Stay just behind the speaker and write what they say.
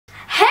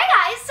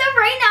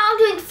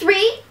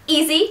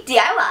3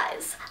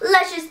 DIYs.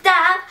 Let's just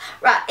dive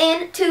right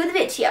into the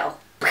video.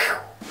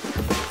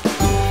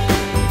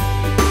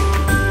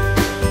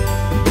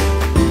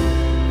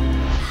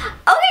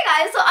 Okay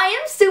guys, so I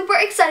am super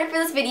excited for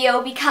this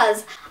video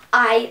because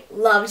I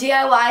love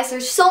DIYs.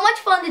 They're so much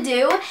fun to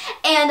do,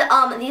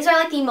 and these are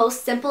like the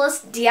most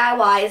simplest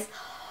DIYs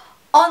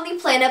on the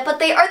planet, but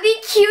they are the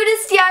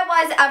cutest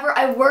DIYs ever.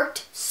 I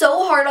worked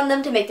so hard on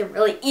them to make them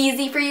really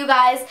easy for you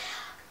guys.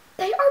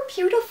 They are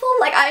beautiful.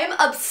 Like, I am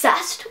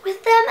obsessed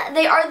with them.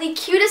 They are the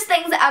cutest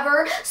things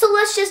ever. So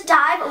let's just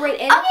dive right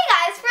in. Okay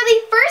guys, for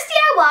the first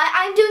DIY,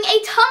 I'm doing a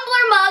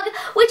Tumbler mug,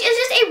 which is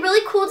just a really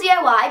cool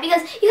DIY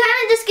because you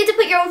kind of just get to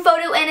put your own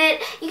photo in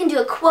it. You can do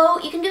a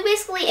quote. You can do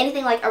basically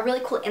anything, like a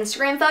really cool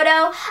Instagram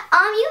photo.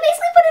 You can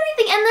basically put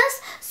anything in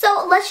this.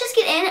 So let's just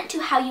get into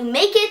how you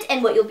make it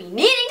and what you'll be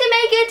needing to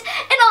make it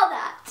and all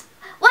that.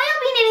 What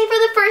you'll be needing for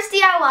the first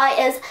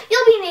DIY is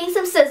you'll be needing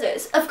some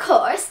scissors, of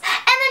course,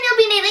 and then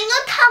you'll be needing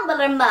a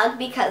Tumbler mug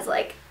because,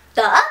 like,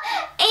 duh,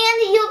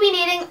 and you'll be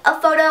needing a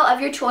photo of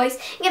your choice.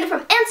 You can get it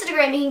from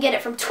Instagram, you can get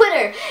it from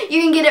Twitter,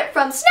 you can get it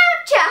from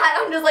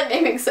Snapchat, I'm just like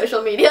naming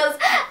social medias,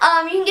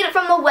 you can get it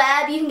from the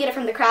web, you can get it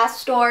from the craft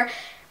store,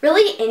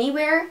 really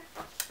anywhere.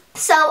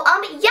 So,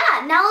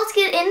 yeah, now let's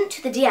get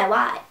into the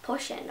DIY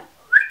portion.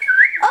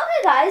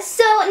 Okay guys,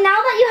 so now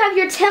that you have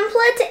your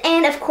template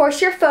and of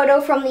course your photo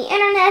from the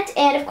internet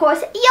and of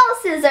course your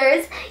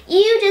scissors,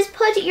 you just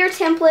put your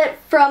template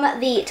from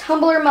the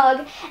Tumbler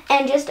mug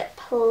and just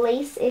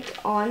place it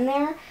on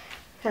there,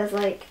 because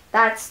like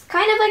that's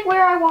kind of like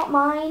where I want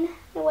mine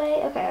in a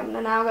way. Okay, I'm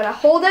now gonna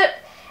hold it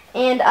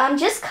and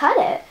just cut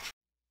it.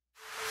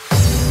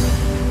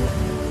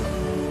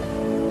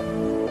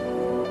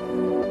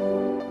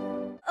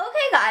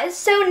 Okay guys,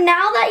 so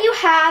now that you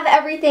have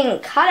everything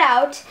cut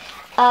out,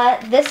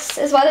 this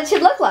is what it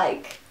should look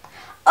like.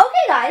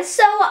 Okay guys,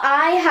 so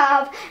I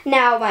have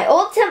now my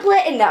old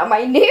template and now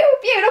my new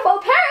beautiful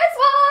Paris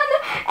one.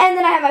 And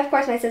then I have, of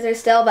course, my scissors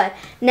still, but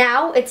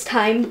now it's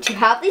time to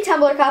have the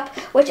Tumbler cup,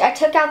 which I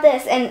took out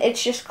this and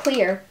it's just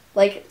clear,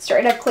 like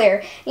straight up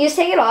clear. You just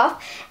take it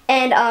off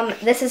and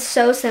this is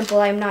so simple,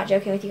 I'm not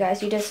joking with you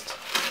guys. You just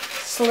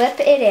slip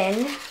it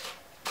in.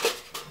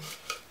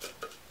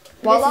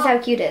 Voila. This is how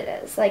cute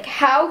it is. Like,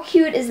 how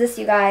cute is this,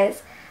 you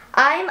guys?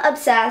 I'm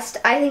obsessed.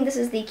 I think this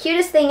is the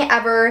cutest thing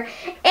ever, and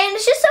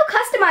it's just so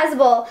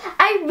customizable.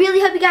 I really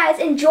hope you guys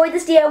enjoyed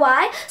this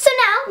DIY. So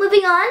now,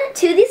 moving on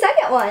to the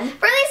second one.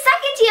 For the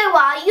second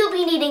DIY, you'll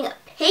be needing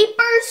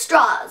paper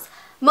straws.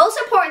 Most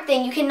important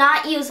thing, you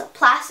cannot use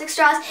plastic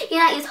straws, you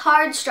cannot use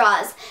hard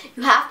straws.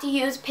 You have to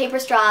use paper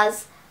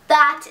straws.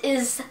 That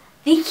is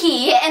the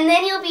key. And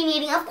then you'll be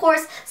needing, of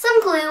course,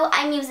 some glue.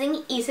 I'm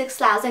using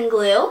E6000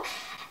 glue.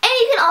 And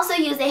you can also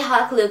use a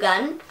hot glue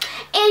gun.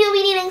 And you'll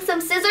be needing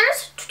some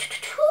scissors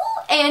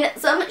and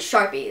some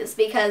Sharpies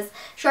because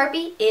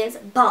Sharpie is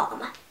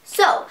bomb.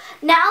 So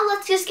now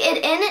let's just get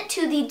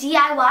into the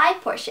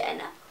DIY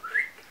portion.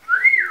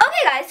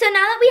 Okay guys, so now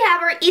that we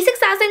have our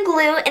E6000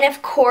 glue and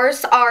of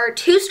course our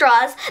 2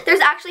 straws,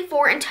 there's actually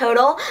 4 in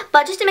total,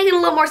 but just to make it a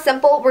little more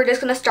simple, we're just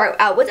going to start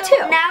out with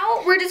 2.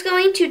 Now we're just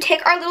going to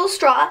take our little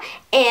straw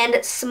and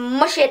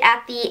smush it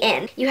at the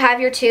end. You have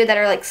your 2 that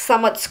are like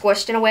somewhat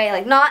squished in a way,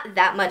 like not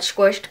that much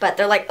squished, but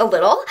they're like a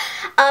little.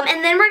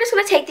 And then we're just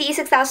going to take the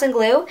E6000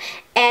 glue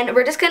and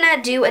we're just going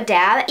to do a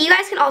dab. You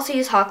guys can also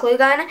use hot glue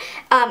gun.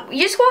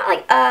 You just want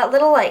like a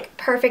little like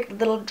perfect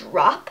little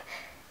drop.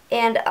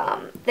 And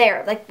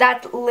there, like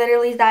that's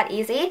literally that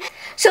easy.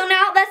 So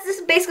now that's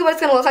just basically what it's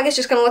gonna look like. It's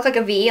just gonna look like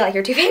a V, like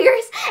your 2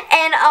 fingers.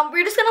 And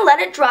we're just gonna let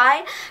it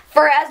dry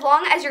for as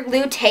long as your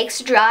glue takes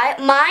to dry.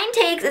 Mine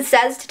takes, it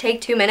says to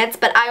take 2 minutes,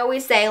 but I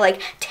always say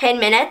like 10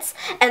 minutes,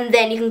 and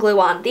then you can glue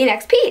on the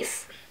next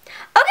piece.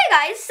 Okay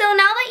guys, so now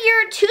that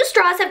your 2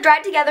 straws have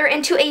dried together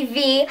into a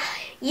V,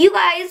 you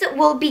guys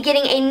will be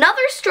getting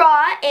another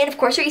straw and of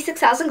course your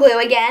E6000 glue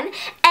again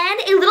and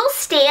a little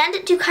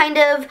stand to kind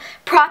of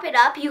prop it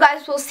up. You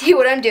guys will see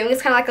what I'm doing.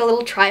 It's kind of like a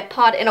little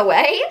tripod in a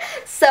way.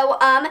 So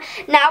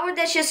now we're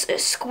just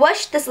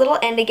squish this little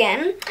end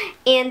again,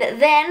 and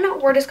then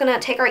we're just going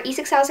to take our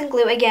E6000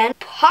 glue again,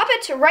 pop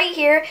it to right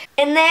here,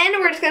 and then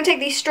we're just going to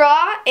take the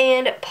straw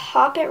and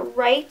pop it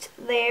right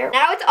there.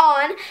 Now it's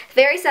on.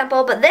 Very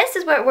simple, but this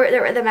is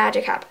where the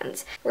magic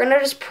happens. We're going to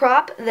just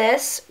prop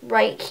this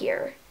right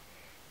here.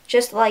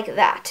 Just like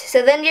that.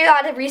 So then you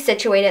gotta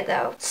resituate it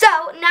though. So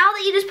now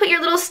that you just put your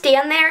little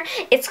stand there,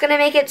 it's gonna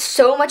make it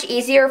so much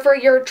easier for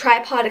your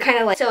tripod to kind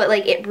of like, so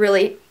it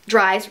really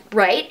dries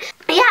right.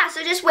 Yeah,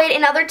 so just wait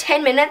another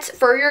 10 minutes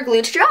for your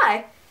glue to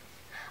dry.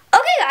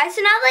 Okay guys,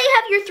 so now that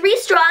you have your 3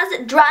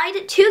 straws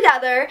dried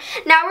together,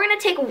 now we're going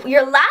to take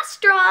your last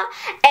straw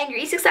and your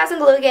E6000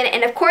 glue again,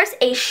 and of course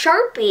a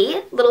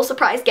Sharpie, little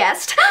surprise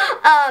guest,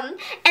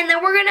 and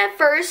then we're going to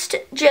first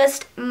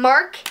just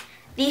mark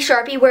the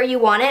Sharpie where you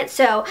want it.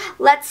 So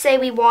let's say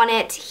we want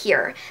it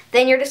here.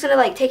 Then you're just going to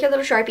like take your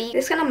little Sharpie,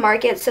 you're just going to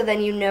mark it so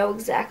then you know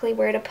exactly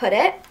where to put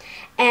it.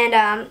 And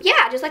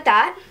yeah, just like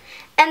that.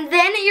 And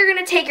then you're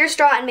going to take your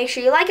straw and make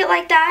sure you like it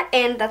like that,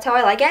 and that's how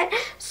I like it.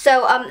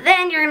 So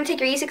then you're going to take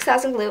your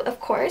E6000 glue, of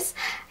course,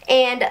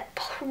 and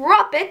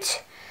prop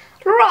it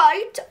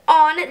right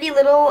on the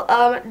little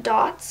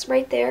dots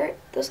right there.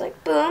 Those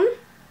like boom,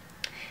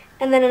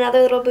 and then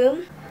another little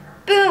boom,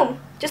 boom,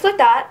 just like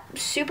that.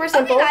 Super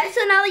simple. Okay guys,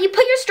 so now that you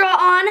put your straw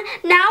on,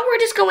 now we're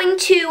just going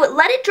to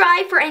let it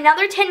dry for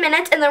another 10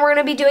 minutes, and then we're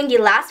going to be doing the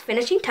last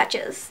finishing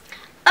touches.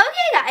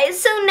 Okay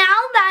guys, so now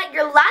that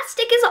your last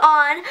stick is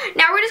on,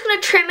 now we're just going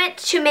to trim it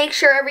to make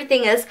sure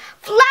everything is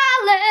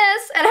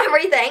flawless and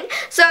everything.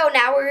 So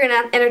now we're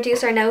going to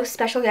introduce our no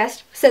special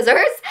guest,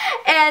 scissors,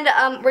 and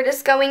we're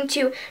just going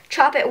to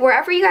chop it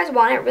wherever you guys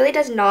want. It really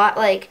does not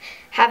like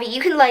have it.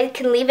 You can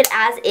leave it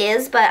as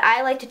is, but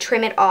I like to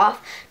trim it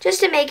off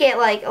just to make it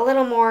like a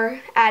little more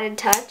added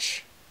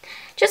touch.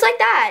 Just like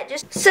that.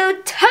 Just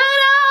so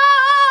ta-da!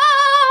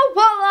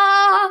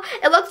 Voila!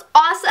 It looks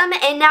awesome,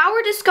 and now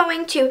we're just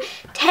going to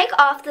take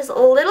off this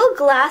little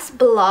glass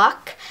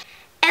block,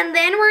 and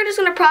then we're just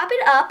going to prop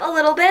it up a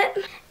little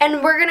bit,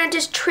 and we're going to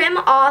just trim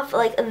off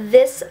like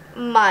this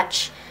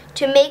much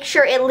to make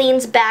sure it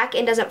leans back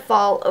and doesn't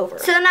fall over.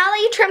 So now that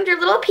you trimmed your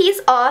little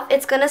piece off,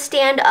 it's going to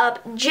stand up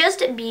just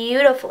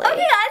beautifully. Okay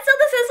guys, so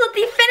this is what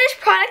the finished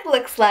product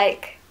looks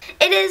like.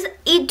 It is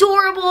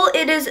adorable.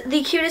 It is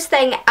the cutest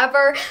thing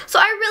ever. So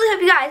I really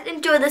hope you guys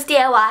enjoyed this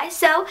DIY.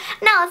 So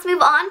now let's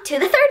move on to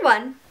the third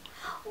one.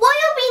 What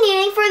you'll be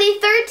needing for the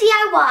third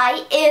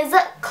DIY is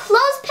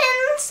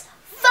clothespins,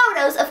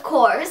 photos of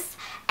course,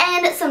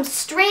 and some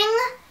string,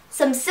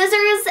 some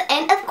scissors,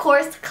 and of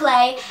course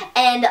clay.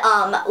 And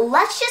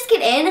let's just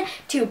get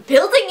into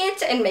building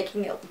it and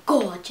making it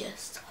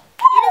gorgeous.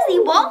 It is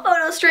the wall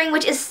photo string,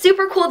 which is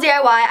super cool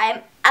DIY.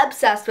 I'm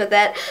obsessed with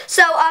it.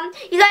 So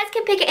you guys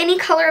can pick any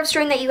color of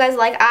string that you guys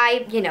like.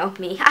 You know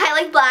me, I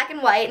like black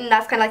and white, and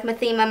that's kind of like my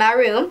theme of my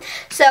room.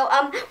 So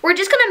we're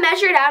just gonna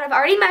measure it out. I've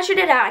already measured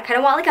it out. I kind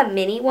of want like a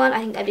mini one.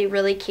 I think that'd be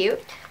really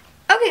cute.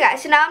 Okay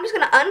guys, so now I'm just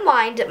gonna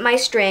unwind my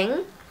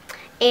string,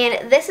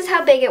 and this is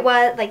how big it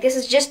was. Like this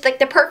is just like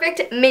the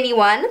perfect mini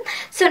one.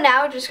 So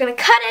now we're just gonna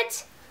cut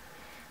it.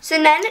 So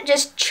then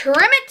just trim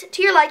it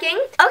to your liking.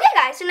 Okay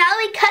guys, so now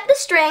that we cut the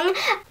string,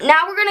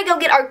 now we're gonna go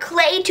get our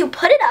clay to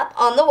put it up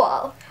on the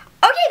wall.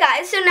 Okay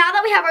guys, so now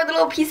that we have our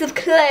little piece of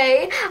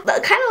clay,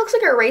 that kind of looks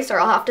like an eraser,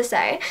 I'll have to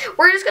say.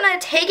 We're just gonna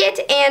take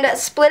it and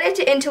split it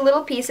into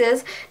little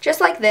pieces, just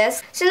like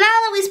this. So now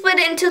that we split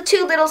it into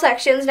two little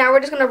sections, now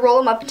we're just gonna roll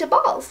them up into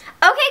balls.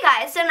 Okay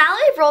guys, so now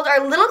that we've rolled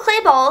our little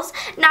clay balls,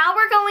 now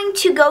we're going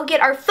to go get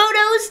our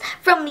photos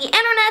from the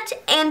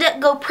internet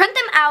and go print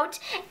them out,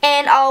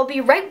 and I'll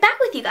be right back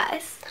with you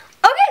guys.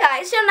 Okay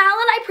guys, so now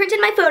that I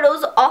printed my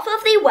photos off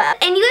of the web,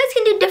 and you guys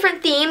can do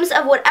different themes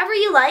of whatever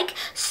you like,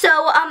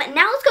 so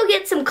now let's go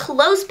get some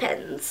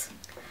clothespins.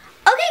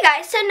 Okay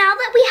guys, so now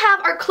that we have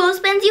our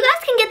clothespins, you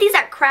guys can get these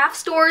at craft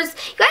stores.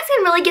 You guys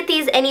can really get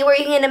these anywhere.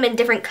 You can get them in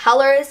different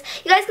colors.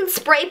 You guys can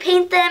spray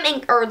paint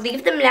them or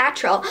leave them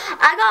natural.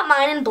 I got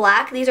mine in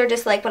black. These are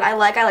just like what I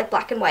like. I like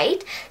black and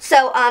white.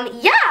 So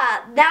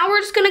yeah, now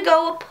we're just gonna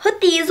go put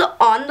these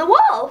on the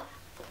wall.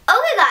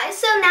 Okay guys,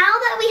 so now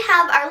that we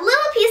have our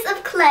little piece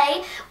of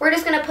clay, we're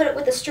just going to put it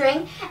with a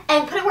string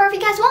and put it wherever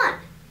you guys want.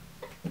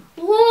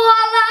 Voila!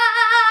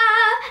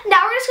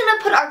 Now we're just going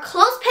to put our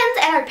clothespins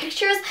and our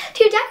pictures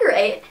to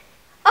decorate.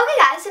 Okay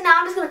guys, so now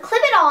I'm just going to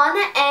clip it on,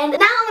 and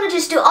now I'm going to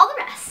just do all the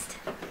rest.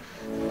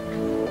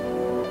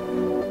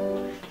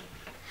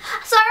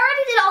 So I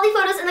already did all the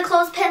photos in the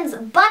clothespins,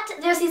 but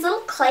there's these little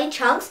clay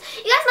chunks.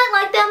 You guys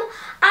might like them.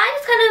 I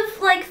just kind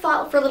of like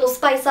thought for a little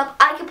spice up,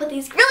 I could put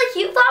these really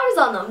cute flowers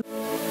on them.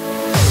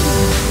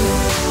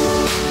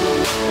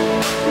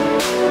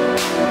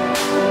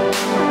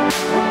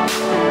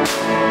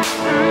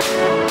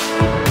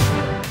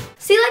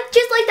 See, like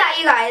just like that,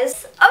 you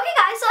guys. Okay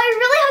guys, so I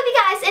really hope you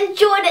guys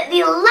enjoyed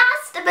the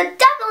last but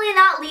definitely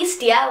not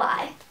least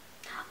DIY.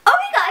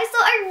 Okay guys, so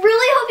I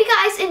really hope you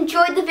guys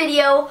enjoyed the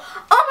video.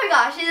 Oh my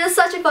gosh, it is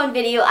such a fun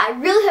video. I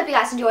really hope you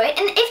guys enjoy it.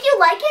 And if you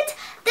like it,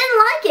 then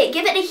like it.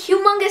 Give it a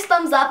humongous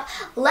thumbs up.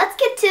 Let's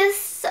get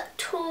this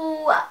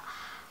to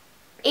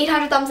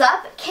 800 thumbs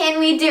up. Can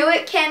we do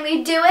it? Can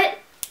we do it?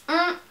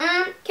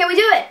 Can we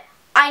do it?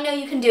 I know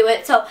you can do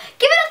it. So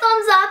give it a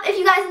thumbs up if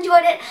you guys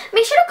enjoyed it.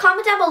 Make sure to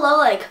comment down below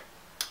like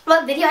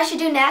what video I should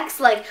do next,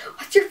 like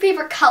what's your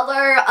favorite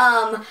color,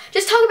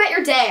 just talk about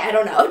your day, I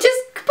don't know, just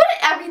put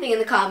everything in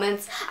the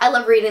comments. I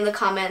love reading the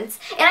comments,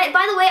 and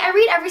by the way, I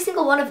read every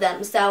single one of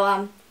them,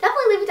 so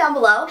definitely leave it down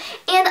below,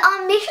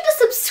 and make sure to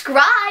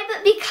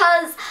subscribe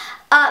because,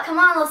 come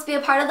on, let's be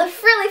a part of the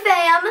Frilly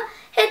fam.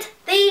 Hit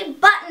the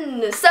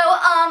button. So,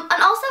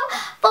 and also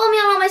follow me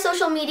on all my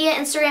social media,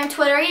 Instagram,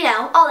 Twitter, you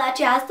know, all that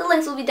jazz. The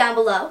links will be down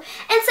below.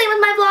 And same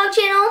with my vlog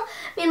channel.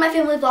 Me and my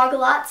family vlog a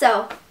lot,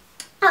 so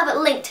I'll have it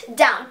linked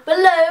down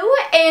below.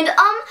 And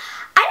I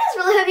just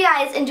really hope you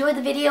guys enjoyed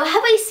the video.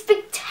 Have a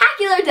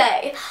spectacular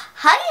day.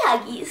 Huggie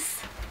Huggies.